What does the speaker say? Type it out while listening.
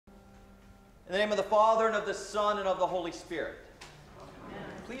In the name of the Father, and of the Son, and of the Holy Spirit. Amen.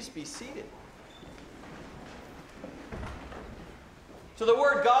 Please be seated. So the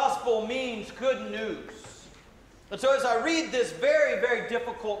word gospel means good news. And so as I read this very, very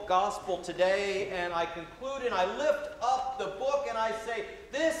difficult gospel today, and I conclude and I lift up the book and I say,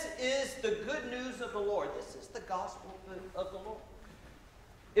 this is the good news of the Lord. This is the gospel of the Lord.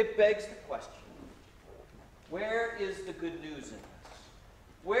 It begs the question, where is the good news in this?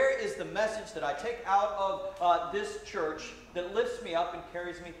 Where is the message that I take out of this church that lifts me up and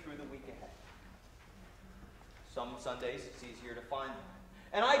carries me through the week ahead? Some Sundays it's easier to find them.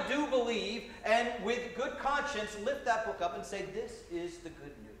 And I do believe, and with good conscience, lift that book up and say, this is the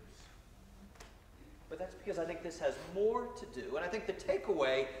good news. But that's because I think this has more to do, and I think the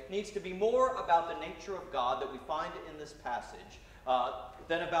takeaway needs to be more about the nature of God that we find in this passage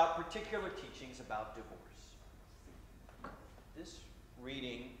than about particular teachings about divorce. This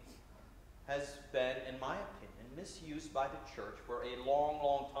reading has been, in my opinion, misused by the church for a long,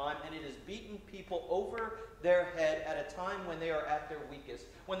 long time, and it has beaten people over their head at a time when they are at their weakest,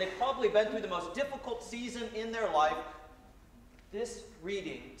 when they've probably been through the most difficult season in their life. This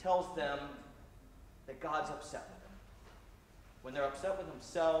reading tells them that God's upset with them. When they're upset with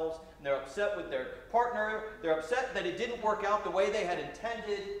themselves, and they're upset with their partner, they're upset that it didn't work out the way they had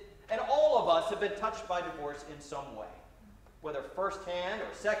intended, and all of us have been touched by divorce in some way. Whether firsthand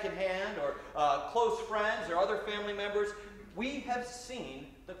or secondhand or close friends or other family members, we have seen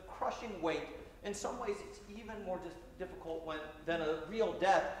the crushing weight. In some ways, it's even more difficult than a real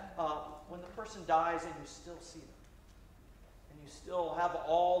death when the person dies and you still see them. And you still have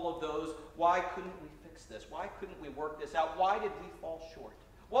all of those, why couldn't we fix this? Why couldn't we work this out? Why did we fall short?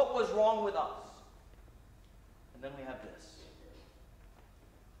 What was wrong with us? And then we have this.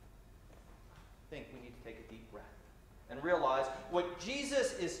 I think we need to take a deep breath and realize what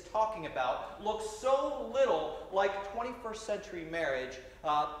Jesus is talking about looks so little like 21st century marriage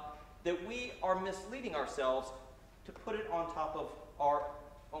that we are misleading ourselves to put it on top of our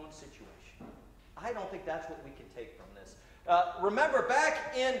own situation. I don't think that's what we can take from this. Remember,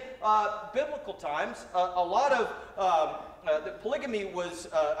 back in biblical times, a lot of polygamy was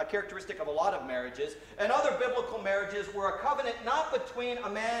a characteristic of a lot of marriages, and other biblical marriages were a covenant not between a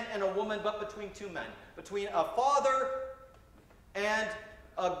man and a woman, but between two men, between a father and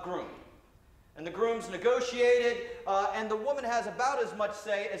a groom. And the groom's negotiated, and the woman has about as much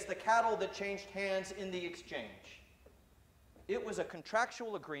say as the cattle that changed hands in the exchange. It was a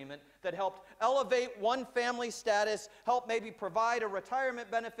contractual agreement that helped elevate one family status, help maybe provide a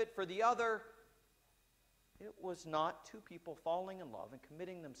retirement benefit for the other. It was not two people falling in love and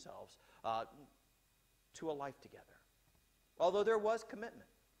committing themselves to a life together, although there was commitment.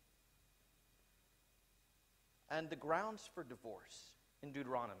 And the grounds for divorce in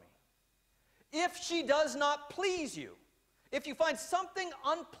Deuteronomy: if she does not please you, if you find something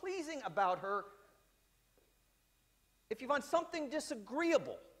unpleasing about her, if you find something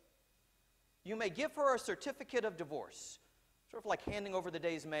disagreeable, you may give her a certificate of divorce, sort of like handing over the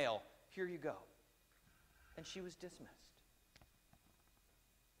day's mail. Here you go. And she was dismissed.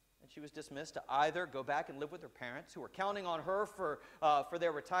 And she was dismissed to either go back and live with her parents, who were counting on her for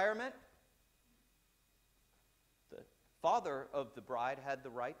their retirement. The father of the bride had the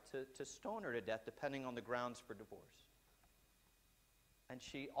right to stone her to death, depending on the grounds for divorce. And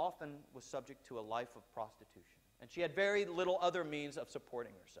she often was subject to a life of prostitution. And she had very little other means of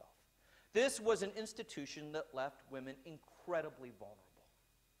supporting herself. This was an institution that left women incredibly vulnerable.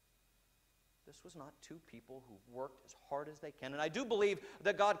 This was not two people who worked as hard as they can. And I do believe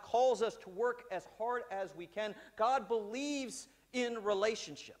that God calls us to work as hard as we can. God believes in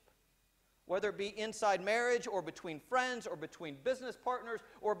relationship, whether it be inside marriage or between friends or between business partners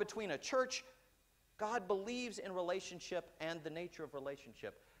or between a church. God believes in relationship and the nature of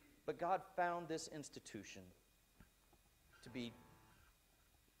relationship. But God found this institution to be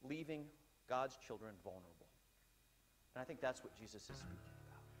leaving God's children vulnerable. And I think that's what Jesus is speaking about.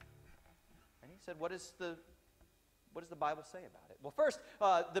 And he said, what does the Bible say about it? Well, first,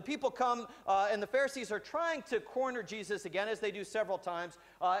 the people come, and the Pharisees are trying to corner Jesus again, as they do several times,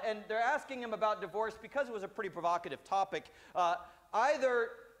 and they're asking him about divorce because it was a pretty provocative topic. Either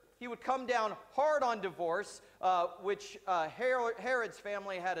he would come down hard on divorce, which Herod's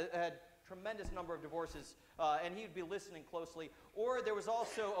family had tremendous number of divorces, and he'd be listening closely. Or there was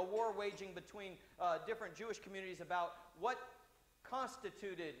also a war waging between different Jewish communities about what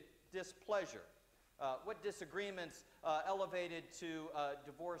constituted displeasure, what disagreements elevated to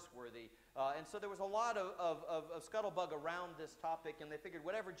divorce-worthy. And so there was a lot of scuttlebutt around this topic, and they figured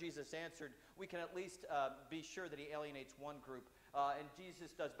whatever Jesus answered, we can at least be sure that he alienates one group And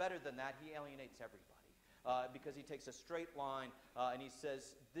Jesus does better than that. He alienates everybody because he takes a straight line and he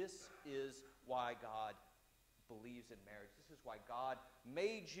says, this is why God believes in marriage. This is why God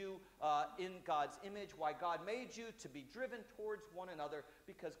made you in God's image, why God made you to be driven towards one another,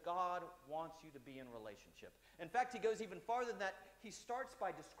 because God wants you to be in relationship. In fact, he goes even farther than that. He starts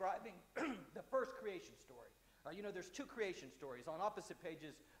by describing the first creation story. There's two creation stories on opposite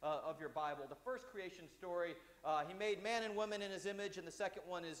pages of your Bible. The first creation story, he made man and woman in his image, and the second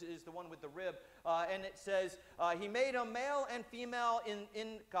one is the one with the rib. And it says, he made them male and female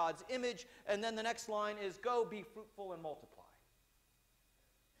in God's image. And then the next line is, go be fruitful and multiply.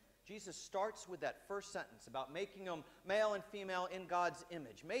 Jesus starts with that first sentence about making them male and female in God's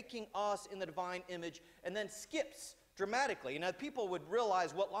image, making us in the divine image, and then skips dramatically. Now, people would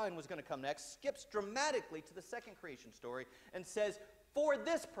realize what line was going to come next, skips dramatically to the second creation story and says, for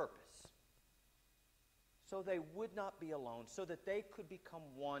this purpose, so they would not be alone, so that they could become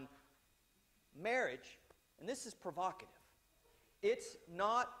one. Marriage, and this is provocative, it's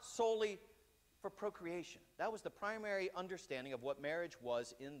not solely for procreation. That was the primary understanding of what marriage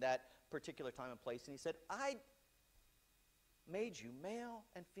was in that particular time and place. And he said, I made you male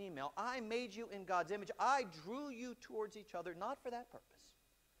and female. I made you in God's image. I drew you towards each other, not for that purpose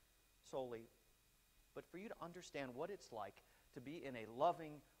solely, but for you to understand what it's like to be in a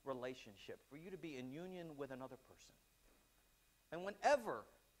loving relationship, for you to be in union with another person. And whenever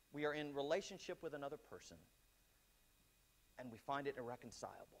we are in relationship with another person and we find it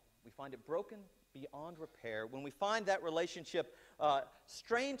irreconcilable, we find it broken beyond repair, when we find that relationship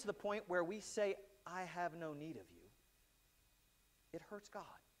strained to the point where we say, I have no need of you, it hurts God.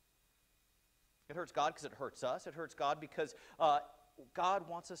 It hurts God because it hurts us. It hurts God because God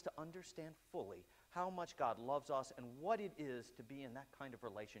wants us to understand fully how much God loves us and what it is to be in that kind of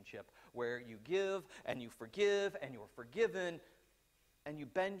relationship where you give and you forgive and you're forgiven and you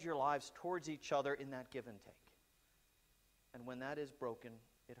bend your lives towards each other in that give and take. And when that is broken,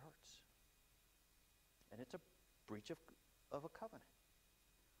 it hurts. And it's a breach of a covenant.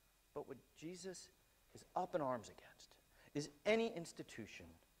 But what Jesus is up in arms against is any institution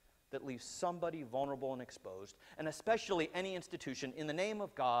that leaves somebody vulnerable and exposed, and especially any institution in the name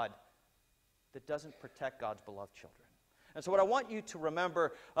of God that doesn't protect God's beloved children. And so what I want you to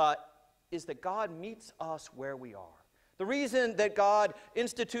remember is that God meets us where we are. The reason that God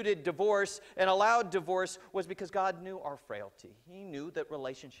instituted divorce and allowed divorce was because God knew our frailty. He knew that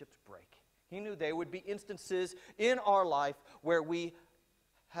relationships break. He knew there would be instances in our life where we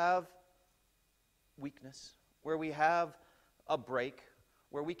have weakness, where we have a break,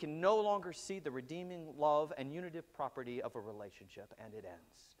 where we can no longer see the redeeming love and unitive property of a relationship, and it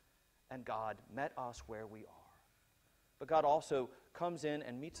ends. And God met us where we are. But God also comes in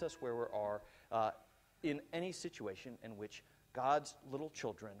and meets us where we are in any situation in which God's little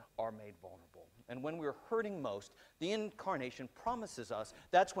children are made vulnerable. And when we're hurting most, the incarnation promises us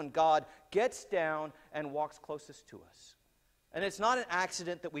that's when God gets down and walks closest to us. And it's not an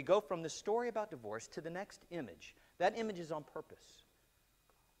accident that we go from the story about divorce to the next image. That image is on purpose.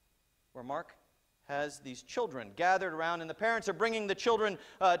 Where Mark has these children gathered around, and the parents are bringing the children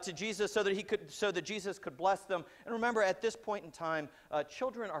to Jesus so that Jesus could bless them. And remember, at this point in time,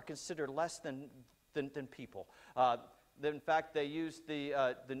 children are considered less than people. In fact, they used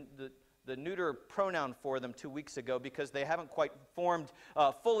the neuter pronoun for them 2 weeks ago because they haven't quite formed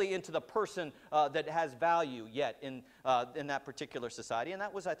fully into the person that has value yet in that particular society. And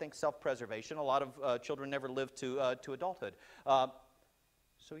that was, I think, self-preservation. A lot of children never lived to adulthood.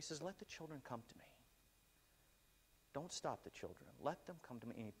 So he says, let the children come to me. Don't stop the children. Let them come to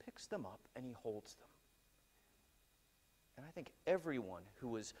me. And he picks them up and he holds them. And I think everyone who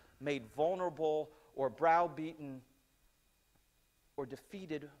was made vulnerable or browbeaten or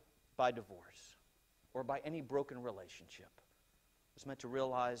defeated by divorce or by any broken relationship was meant to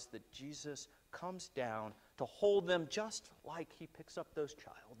realize that Jesus comes down to hold them just like he picks up those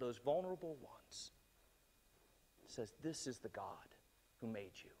vulnerable ones. Says, this is the God who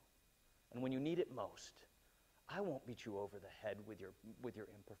made you. And when you need it most, I won't beat you over the head with your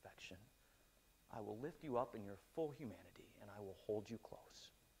imperfection. I will lift you up in your full humanity, and I will hold you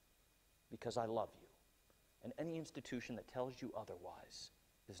close because I love you. And any institution that tells you otherwise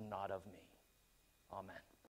is not of me. Amen.